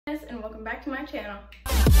And welcome back to my channel.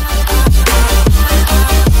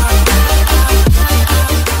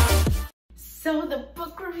 So the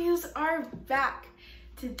book reviews are back.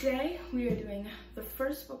 Today we are doing the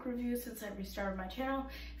first book review since I restarted my channel.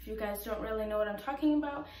 If you guys don't really know what I'm talking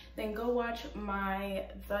about, then go watch my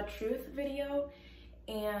The Truth video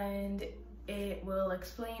and it will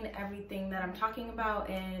explain everything that I'm talking about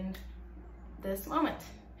in this moment.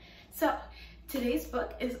 So today's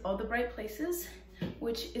book is All the Bright Places,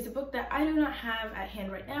 which is a book that I do not have at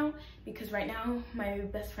hand right now because right now my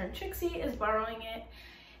best friend Trixie is borrowing it.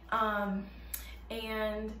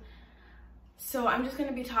 And so I'm just going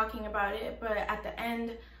to be talking about it, but at the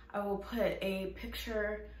end I will put a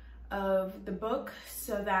picture of the book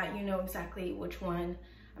so that you know exactly which one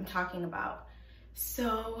I'm talking about.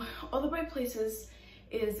 So All the Bright Places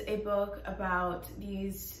is a book about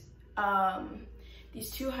these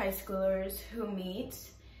two high schoolers who meet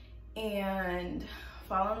and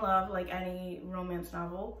fall in love like any romance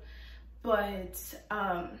novel. But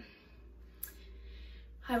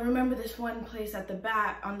I remember this one place at the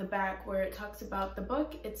back, on the back, where it talks about the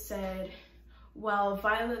book. It said, while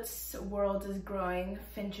Violet's world is growing,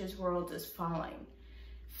 Finch's world is falling.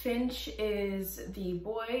 Finch is the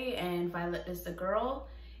boy and Violet is the girl,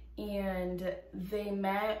 and they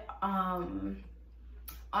met on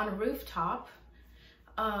a rooftop,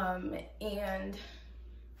 and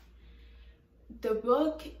the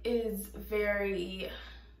book is very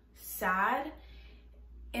sad,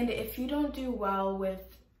 and if you don't do well with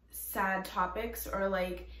sad topics or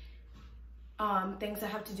like things that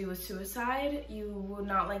have to do with suicide, you will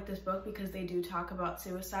not like this book because they do talk about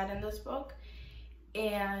suicide in this book.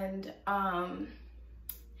 And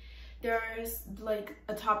there's like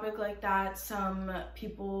a topic like that some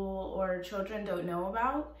people or children don't know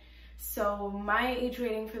about. So my age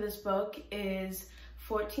rating for this book is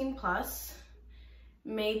 14 plus,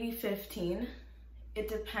 maybe 15. It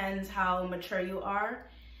depends how mature you are,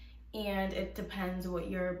 and it depends what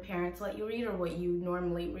your parents let you read or what you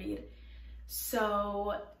normally read.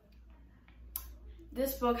 So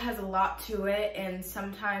this book has a lot to it, and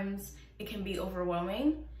sometimes it can be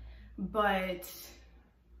overwhelming, but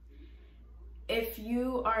if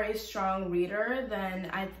you are a strong reader, then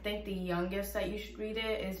I think the youngest that you should read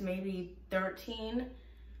it is maybe 13.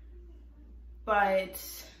 But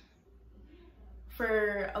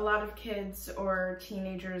for a lot of kids or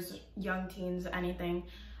teenagers, young teens, anything,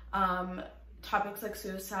 topics like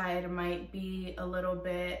suicide might be a little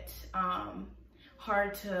bit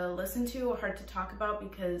hard to listen to or hard to talk about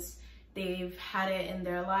because they've had it in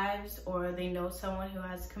their lives or they know someone who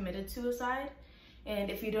has committed suicide.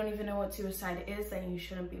 And if you don't even know what suicide is, then you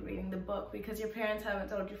shouldn't be reading the book because your parents haven't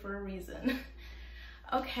told you for a reason.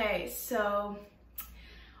 Okay, so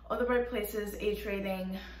All the Bright Places, age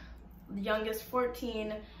rating, youngest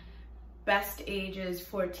 14, best ages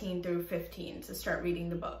 14 through 15 to start reading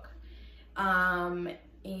the book. And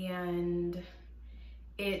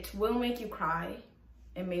it will make you cry.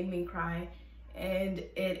 It made me cry, and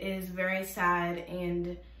it is very sad,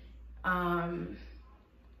 and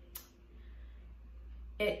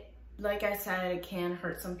it, like I said, it can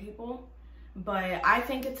hurt some people, but I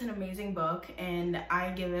think it's an amazing book and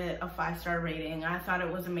I give it a 5-star rating. I thought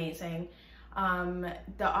it was amazing. The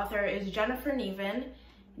author is Jennifer Niven.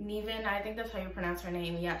 Niven, I think that's how you pronounce her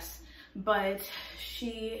name, yes. But she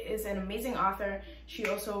is an amazing author. She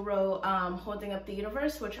also wrote Holding Up the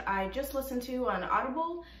Universe, which I just listened to on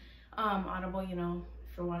Audible. Audible, you know,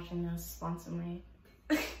 if you're watching this, sponsor me.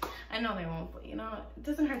 I know they won't, but you know, it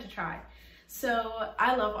doesn't hurt to try. So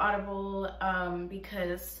I love Audible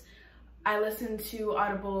because I listen to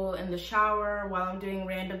Audible in the shower while I'm doing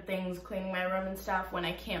random things, cleaning my room and stuff when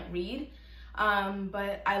I can't read.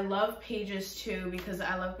 But I love Pages too because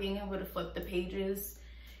I love being able to flip the pages.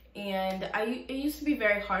 And it used to be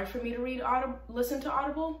very hard for me to listen to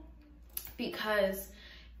Audible because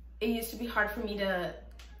it used to be hard for me to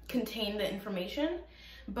contain the information.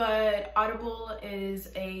 But Audible is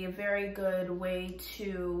a very good way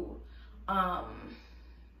to how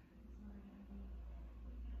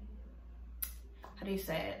do you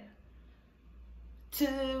say it?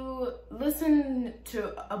 To listen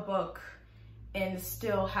to a book and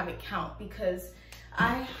still have it count, because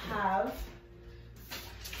I have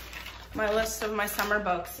my list of my summer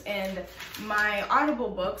books and my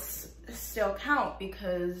Audible books still count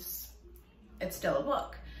because it's still a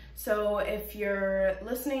book. So if you're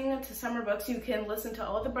listening to summer books, you can listen to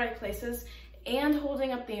All the Bright Places and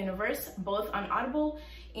Holding Up the Universe, both on Audible.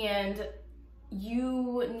 And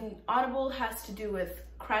Audible has to do with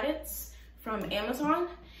credits from Amazon,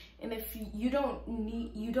 and if you don't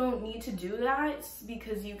need to do that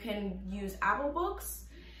because you can use Apple Books.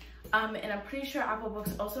 And I'm pretty sure Apple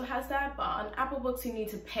Books also has that, but on Apple Books you need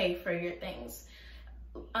to pay for your things.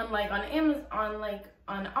 Unlike on Amazon,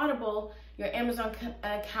 on Audible, your Amazon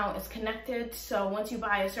account is connected, so once you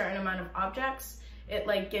buy a certain amount of objects, it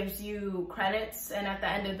like gives you credits, and at the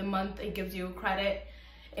end of the month it gives you a credit,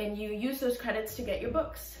 and you use those credits to get your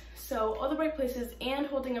books. So All the Bright Places and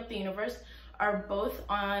Holding Up the Universe are both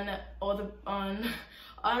on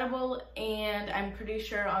Audible, and I'm pretty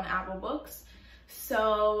sure on Apple Books.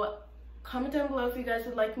 So comment down below if you guys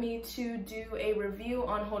would like me to do a review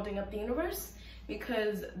on Holding Up the Universe,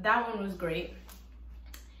 because that one was great.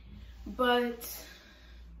 But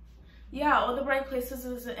yeah, All the Bright Places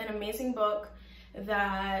is an amazing book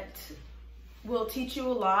that will teach you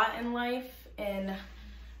a lot in life, and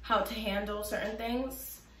how to handle certain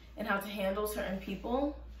things, and how to handle certain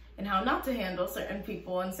people, and how not to handle certain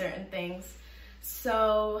people and certain things.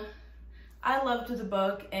 So I loved the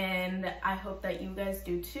book, and I hope that you guys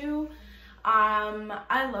do too.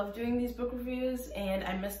 I love doing these book reviews, and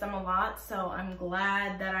I miss them a lot, so I'm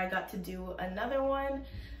glad that I got to do another one.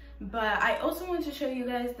 But I also want to show you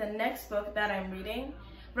guys the next book that I'm reading.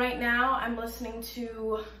 Right now I'm listening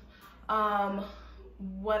to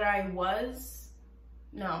What I Was.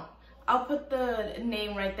 No, I'll put the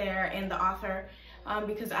name right there and the author,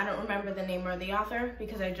 because I don't remember the name or the author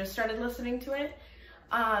because I just started listening to it.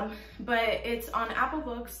 But it's on Apple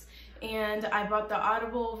Books, and I bought the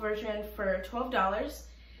Audible version for $12.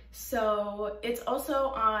 So it's also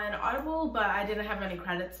on Audible, but I didn't have any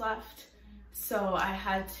credits left, so I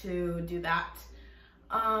had to do that.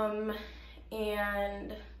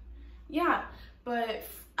 And yeah, but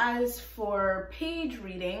as for page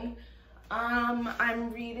reading,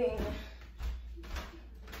 I'm reading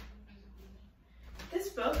this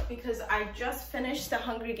book because I just finished the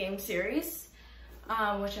Hunger Games series,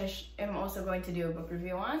 which I am also going to do a book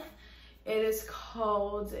review on. It is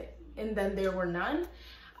called And Then There Were None.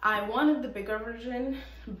 I wanted the bigger version,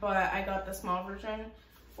 but I got the small version,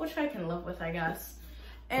 which I can live with, I guess.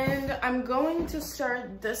 And I'm going to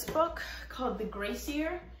start this book called The Grace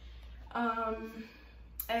Year.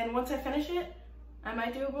 And once I finish it, I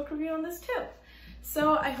might do a book review on this too.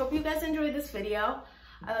 So I hope you guys enjoyed this video.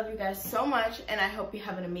 I love you guys so much, and I hope you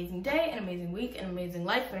have an amazing day, an amazing week, an amazing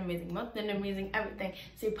life, an amazing month, and amazing everything.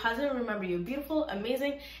 Stay positive, remember you're beautiful,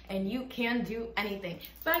 amazing, and you can do anything.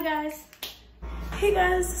 Bye guys. Hey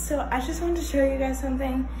guys, so I just wanted to show you guys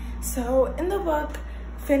something. So in the book,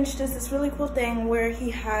 Finch does this really cool thing where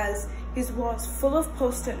he has his walls full of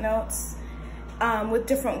post-it notes with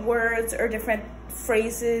different words or different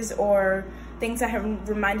phrases or things that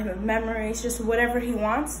remind him of memories, just whatever he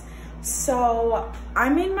wants. So I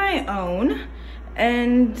made my own,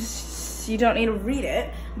 and you don't need to read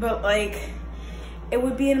it, but like, it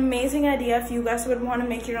would be an amazing idea if you guys would want to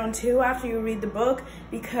make your own too after you read the book,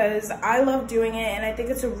 because I love doing it and I think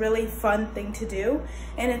it's a really fun thing to do,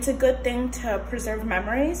 and it's a good thing to preserve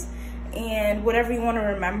memories and whatever you want to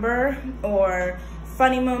remember, or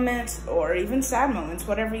funny moments or even sad moments,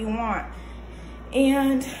 whatever you want.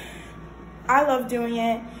 And I love doing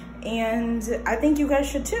it, and I think you guys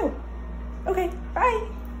should too. Okay, bye.